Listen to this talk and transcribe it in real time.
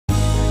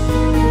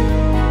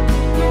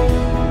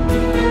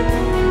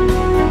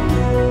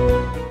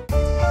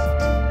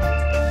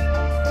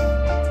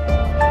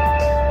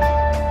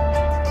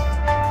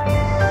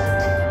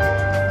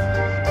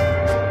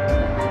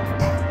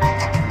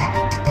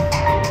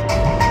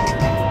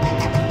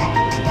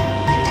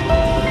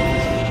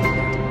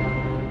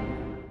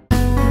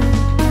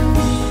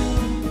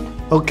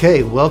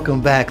Okay, welcome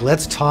back.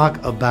 Let's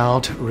talk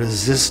about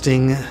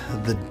resisting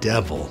the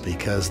devil,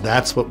 because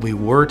that's what we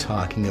were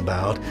talking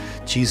about.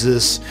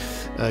 Jesus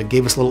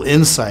gave us a little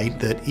insight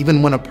that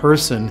even when a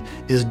person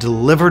is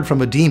delivered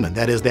from a demon,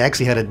 that is, they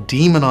actually had a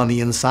demon on the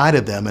inside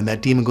of them and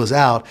that demon goes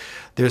out,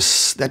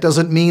 that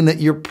doesn't mean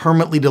that you're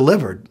permanently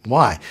delivered.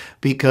 Why?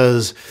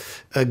 Because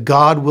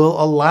God will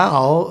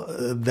allow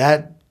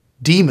that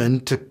demon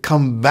to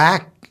come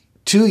back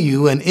to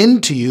you and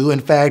into you.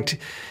 In fact,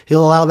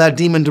 he'll allow that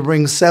demon to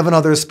bring 7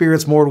 other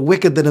spirits more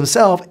wicked than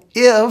himself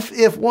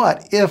if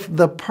what? If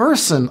the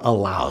person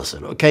allows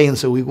it, okay? And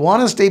so we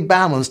want to stay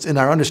balanced in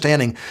our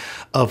understanding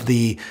of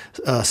the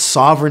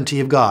sovereignty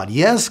of God.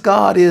 Yes,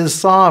 God is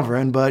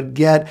sovereign, but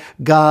yet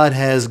God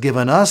has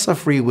given us a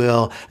free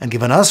will and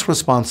given us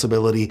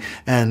responsibility,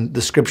 and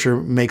the scripture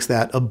makes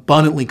that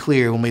abundantly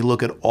clear when we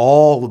look at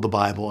all of the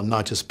Bible and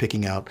not just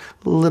picking out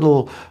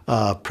little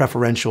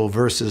preferential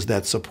verses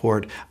that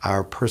support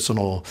our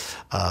personal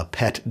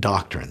pet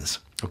doctrines.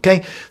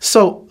 Okay,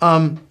 so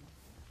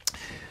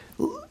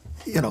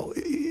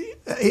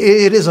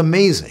it is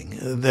amazing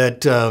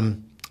that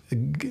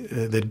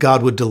that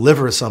God would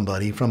deliver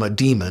somebody from a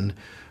demon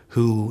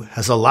who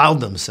has allowed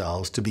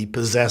themselves to be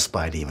possessed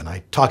by a demon.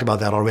 I talked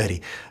about that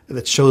already.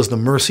 That shows the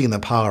mercy and the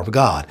power of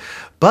God.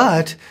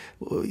 But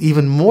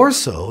even more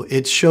so,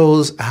 it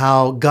shows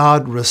how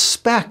God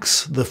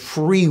respects the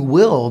free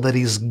will that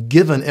he's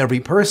given every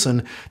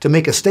person to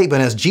make a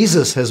statement, as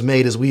Jesus has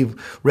made, as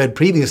we've read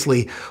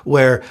previously,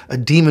 where a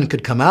demon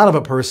could come out of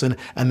a person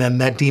and then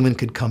that demon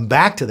could come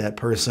back to that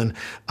person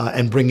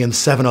and bring in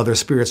 7 other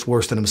spirits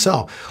worse than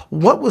himself.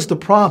 What was the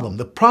problem?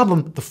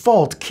 The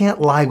fault can't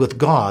lie with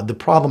God. The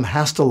problem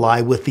has to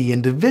lie with the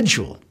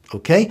individual.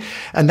 Okay?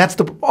 And that's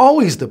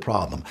always the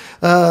problem.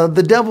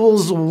 The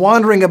devil's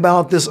wandering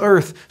about this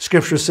earth,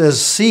 Scripture says,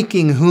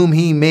 seeking whom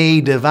he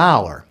may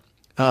devour.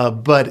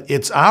 But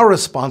it's our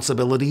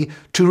responsibility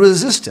to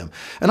resist him.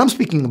 And I'm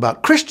speaking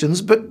about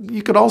Christians, but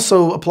you could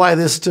also apply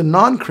this to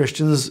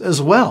non-Christians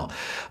as well.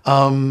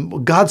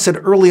 God said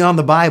early on in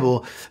the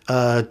Bible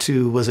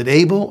was it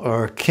Abel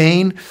or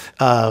Cain?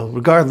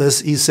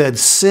 Regardless, he said,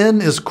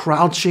 sin is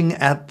crouching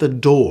at the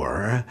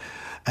door,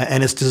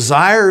 and its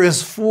desire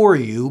is for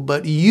you,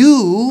 but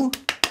you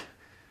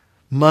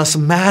must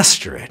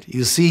master it.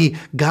 You see,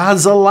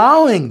 God's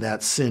allowing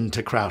that sin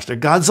to crouch there.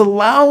 God's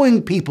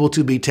allowing people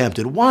to be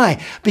tempted.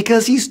 Why?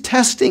 Because he's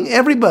testing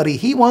everybody.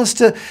 He wants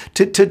to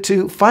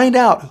find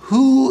out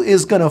who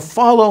is going to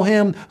follow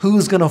him,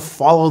 who's going to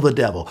follow the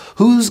devil,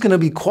 who's going to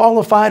be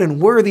qualified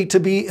and worthy to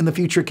be in the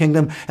future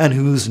kingdom, and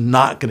who's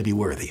not going to be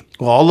worthy.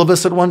 Well, all of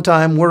us at one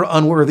time were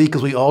unworthy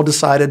because we all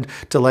decided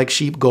to, like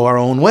sheep, go our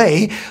own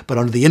way. But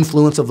under the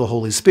influence of the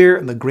Holy Spirit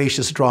and the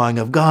gracious drawing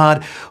of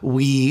God,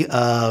 we,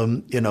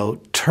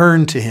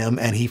 turned to him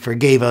and he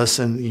forgave us,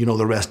 and you know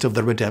the rest of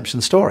the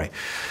redemption story.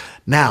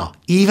 Now,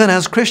 even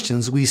as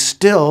Christians, we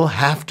still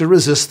have to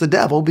resist the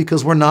devil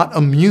because we're not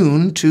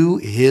immune to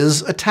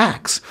his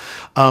attacks.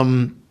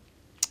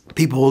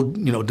 People,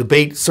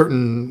 debate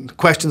certain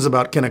questions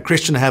about can a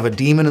Christian have a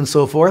demon and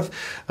so forth.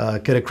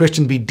 Can a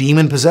Christian be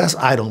demon possessed?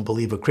 I don't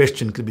believe a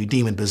Christian could be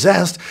demon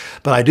possessed,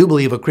 but I do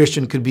believe a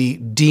Christian could be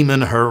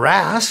demon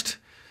harassed.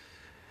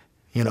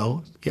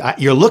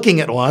 You're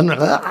looking at one,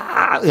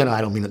 I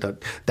don't mean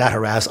that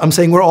harassed. I'm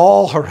saying we're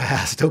all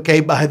harassed,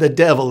 okay, by the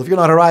devil. If you're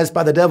not harassed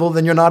by the devil,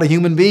 then you're not a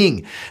human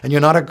being and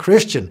you're not a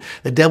Christian.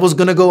 The devil's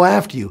going to go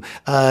after you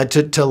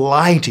to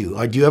lie to you.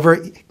 Or do you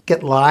ever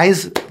get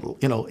lies,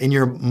 in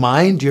your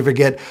mind? Do you ever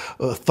get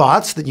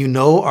thoughts that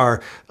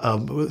are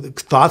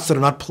thoughts that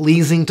are not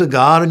pleasing to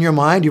God in your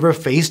mind? Do you ever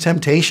face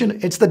temptation?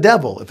 It's the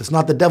devil. If it's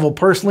not the devil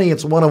personally,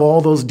 it's one of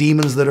all those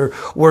demons that are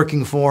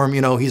working for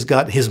him. He's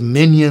got his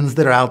minions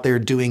that are out there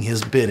doing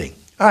his bidding.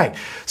 All right,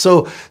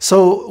 so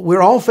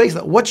we're all facing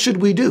that. What should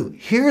we do?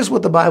 Here's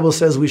what the Bible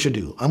says we should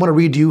do. I'm going to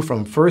read you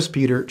from 1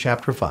 Peter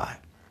chapter 5,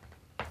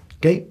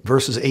 okay,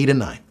 verses 8 and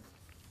 9.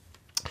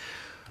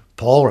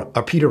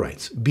 Peter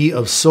writes, "Be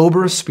of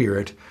sober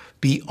spirit,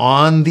 be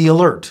on the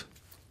alert.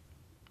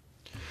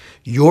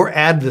 Your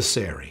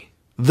adversary,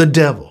 the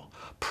devil,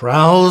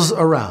 prowls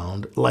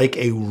around like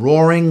a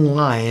roaring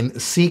lion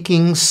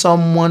seeking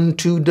someone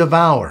to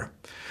devour.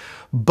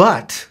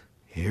 But,"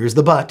 here's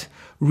the but,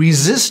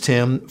 "resist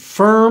him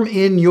firm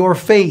in your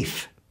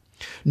faith,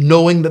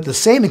 knowing that the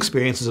same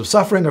experiences of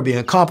suffering are being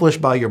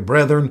accomplished by your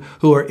brethren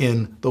who are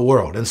in the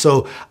world." And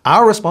so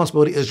our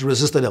responsibility is to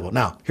resist the devil.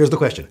 Now, here's the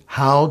question.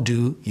 How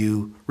do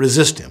you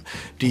resist him?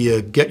 Do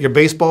you get your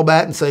baseball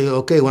bat and say,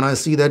 okay, when I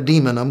see that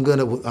demon, I'm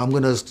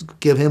gonna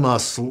give him a,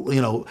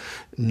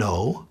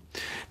 no.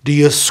 Do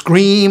you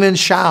scream and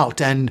shout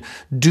and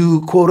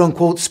do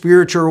quote-unquote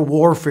spiritual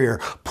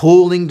warfare,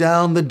 pulling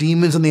down the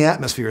demons in the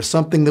atmosphere,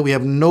 something that we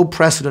have no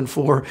precedent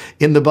for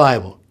in the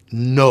Bible?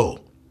 No.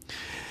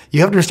 You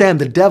have to understand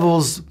the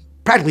devil's,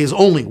 practically his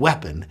only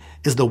weapon,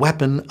 is the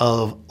weapon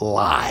of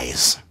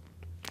lies.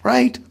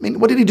 Right? I mean,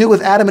 what did he do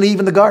with Adam and Eve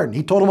in the garden?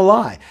 He told them a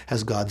lie.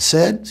 Has God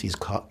said?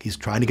 He's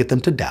trying to get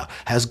them to doubt.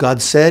 Has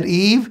God said,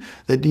 Eve,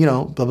 that,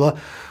 blah, blah.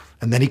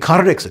 And then he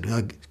contradicts it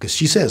because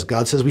she says,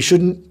 God says we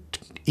shouldn't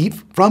eat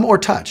from or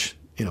touch,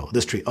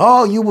 this tree.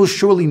 Oh, you will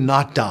surely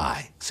not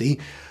die. See?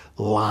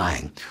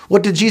 Lying.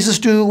 What did Jesus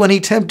do when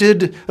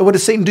what did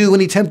Satan do when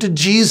he tempted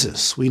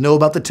Jesus? We know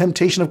about the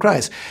temptation of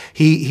Christ.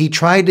 He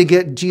tried to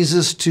get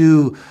Jesus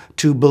to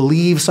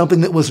believe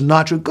something that was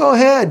not true. Go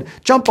ahead,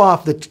 jump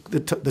off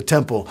the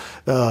temple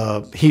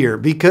here,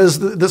 because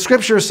the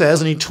scripture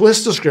says, and he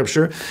twists the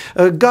scripture,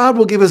 God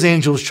will give his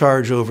angels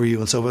charge over you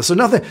and so forth. So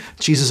nothing.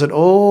 Jesus said,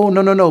 oh,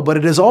 no, but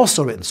it is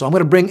also written. So I'm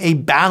going to bring a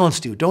balance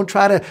to you. Don't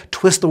try to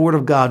twist the word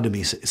of God to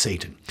me,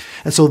 Satan.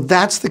 And so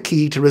that's the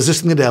key to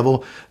resisting the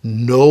devil,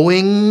 knowing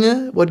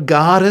what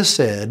God has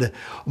said,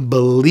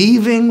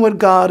 believing what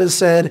God has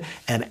said,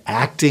 and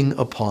acting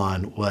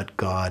upon what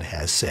God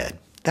has said.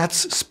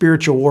 That's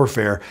spiritual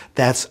warfare.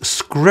 That's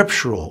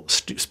scriptural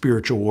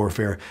spiritual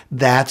warfare.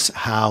 That's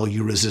how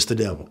you resist the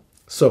devil.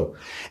 So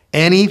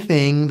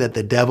anything that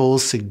the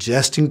devil's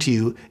suggesting to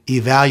you,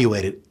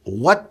 evaluate it.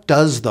 What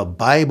does the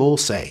Bible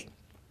say?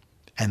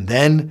 And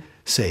then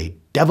say,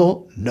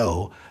 devil,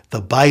 no,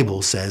 the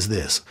Bible says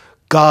this.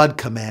 God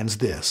commands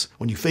this.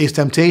 When you face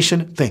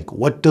temptation, think,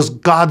 what does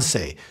God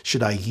say?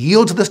 Should I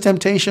yield to this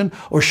temptation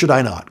or should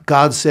I not?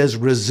 God says,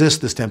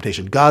 resist this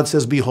temptation. God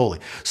says, be holy.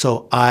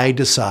 So I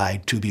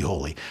decide to be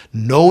holy.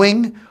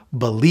 Knowing,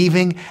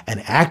 believing,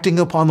 and acting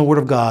upon the word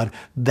of God,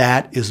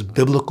 that is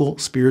biblical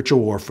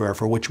spiritual warfare,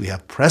 for which we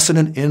have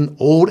precedent in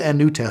Old and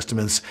New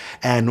Testaments,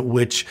 and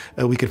which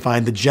we can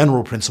find the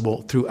general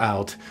principle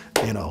throughout,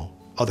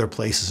 other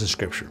places in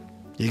Scripture.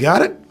 You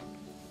got it?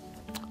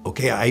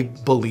 Okay, I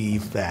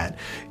believe that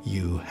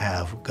you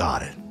have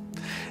got it.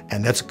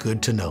 And that's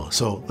good to know.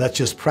 So let's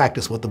just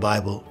practice what the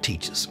Bible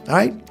teaches. All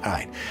right? All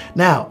right.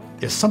 Now,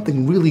 there's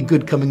something really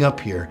good coming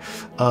up here.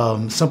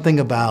 Something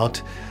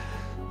about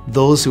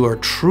those who are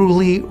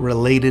truly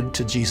related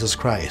to Jesus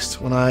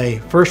Christ. When I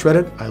first read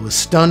it, I was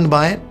stunned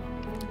by it.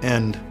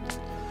 And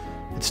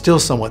it's still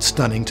somewhat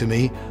stunning to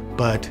me,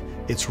 but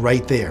it's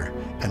right there.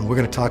 And we're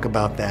going to talk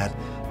about that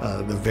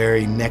the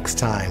very next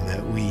time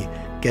that we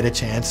get a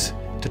chance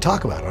to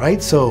talk about, all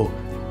right? So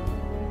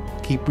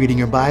keep reading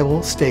your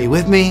Bible, stay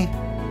with me.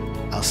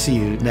 I'll see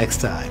you next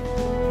time.